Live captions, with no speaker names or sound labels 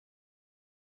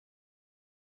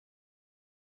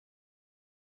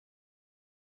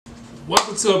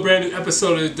Welcome to a brand new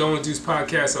episode of the Doa and Deuce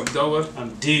podcast. I'm Doa.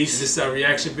 I'm Deuce. This is our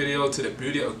reaction video to the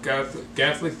beauty of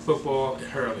Gaelic football and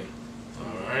hurling.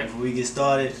 Alright. Before we get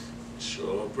started,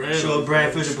 Sure brand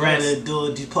official brand of the Doa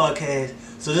and Deuce podcast.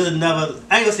 So this is another,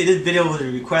 I ain't gonna say this video was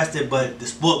requested, but the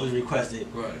sport was requested.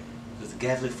 Right. It's the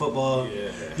Gaelic football. Yeah.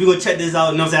 If you go check this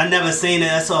out, you know what I'm saying? I never seen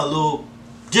it. I saw a little,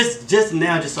 just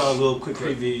saw a little quick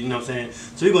preview, you know what I'm saying?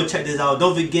 So we're gonna check this out.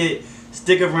 Don't forget,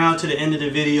 stick around to the end of the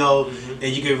video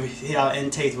and you can hear our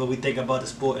intakes, what we think about the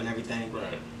sport and everything.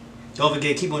 Right. Don't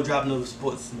forget, keep on dropping those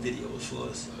sports videos for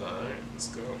us. Alright, let's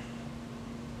go.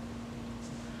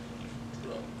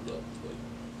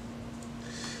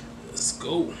 Let's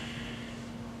go.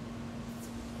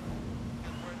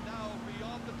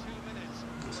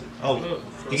 Oh,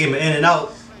 he gave me in and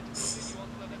out.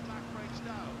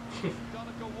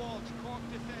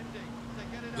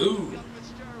 Ooh.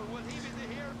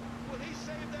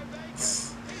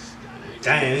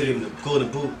 Damn, he gave him the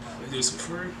golden boot. They do some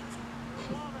free.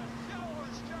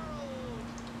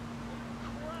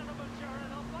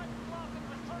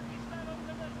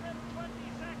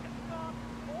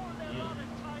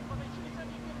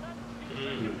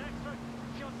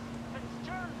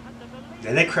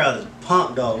 And that crowd is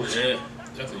pumped, though. Yeah,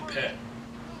 definitely packed.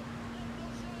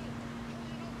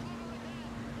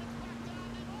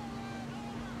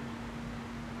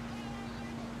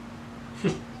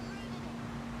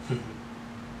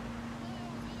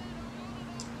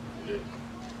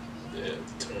 Yeah,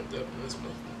 turned up in this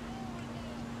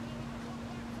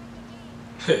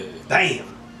motherfucker. Damn.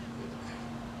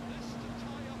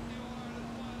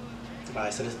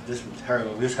 Alright, so this is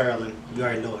hurling. This hurling. We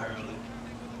already know hurling.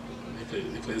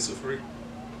 They play this for free.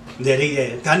 Yeah,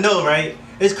 I know, right?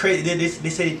 It's crazy. They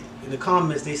say in the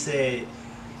comments, they said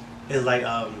it's like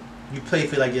you play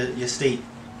for like your state.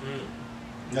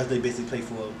 That's what they basically play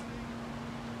for.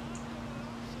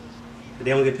 But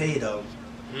they don't get paid though.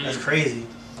 That's crazy.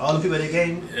 All the people at the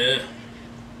game. Yeah.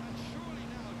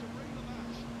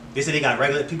 They said they got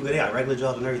regular people. They got regular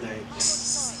jobs and everything.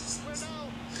 It's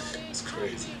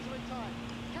crazy.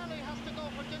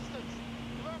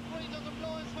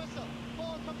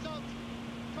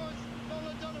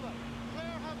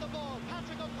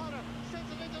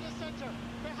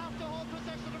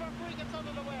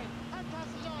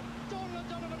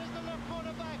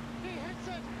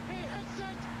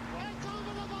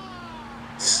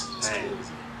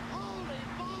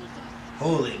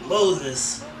 Holy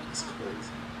Moses. That's crazy.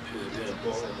 Put a damn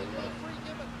ball on the line.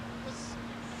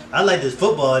 I like this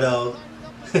football though.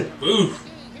 Ooh.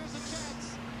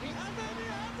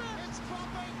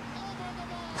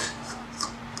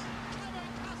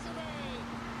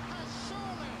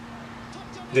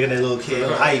 Look at that little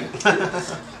kid, hype.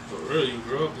 For real, you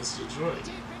grew up, this is your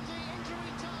joint.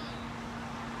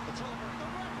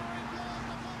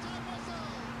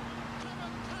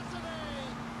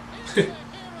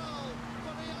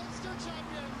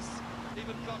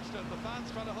 The fans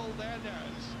trying to hold their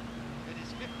nerves in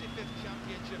his 55th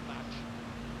championship match.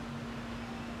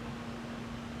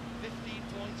 15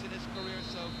 points in his career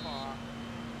so far.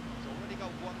 He's already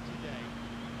got one today.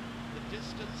 The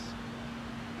distance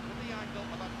from the angle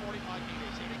about 45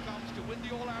 metres. Here he comes to win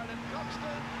the All-Ireland.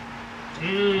 Croxton.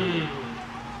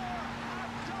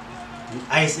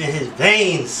 Ice in his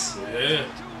veins. Yeah.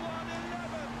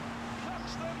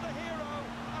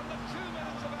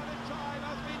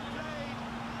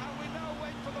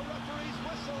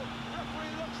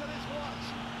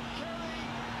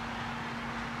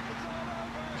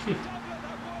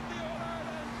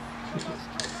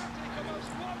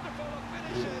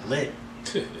 Lit. 1,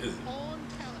 2,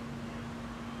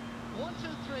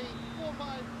 3, 4,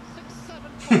 5, 6,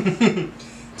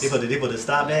 7. They put to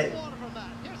stop that.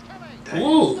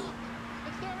 Ooh.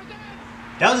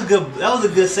 That was a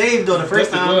good save though. The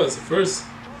first time. It was the first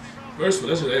one. That's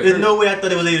what they There's no way I thought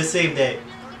they was able to save that.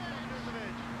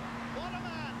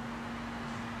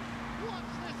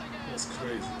 That's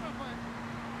crazy.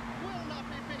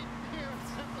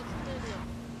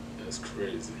 That's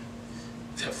crazy.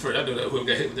 I know that whoever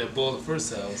got hit with that ball the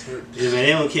first time was hurt. Yeah, man,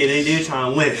 they don't care. They were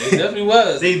trying to win. It definitely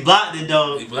was. They blocked it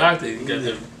though. He blocked it. He got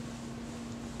the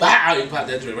bow. He popped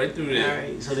that joint right through there.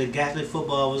 Alright, so the Gaelic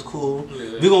football was cool.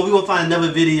 Yeah. We gonna find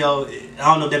another video. I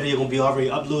don't know if that video gonna be already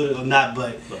uploaded or not,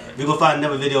 but we're gonna find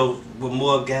another video with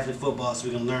more Gaelic football so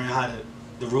we can learn how to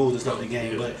the rules and stuff of the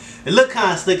game. But it looked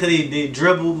kind of slick because they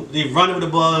dribble, they run with the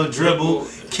ball, dribble,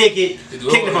 kick it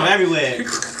from everywhere.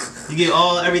 You get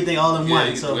everything all in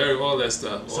one. So all that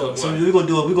stuff. So we're gonna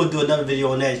do another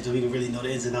video on that so we can really know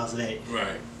the ins and outs of that.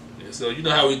 Right. Yeah, so you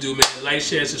know how we do, man. Like,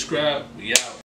 share, subscribe. We out.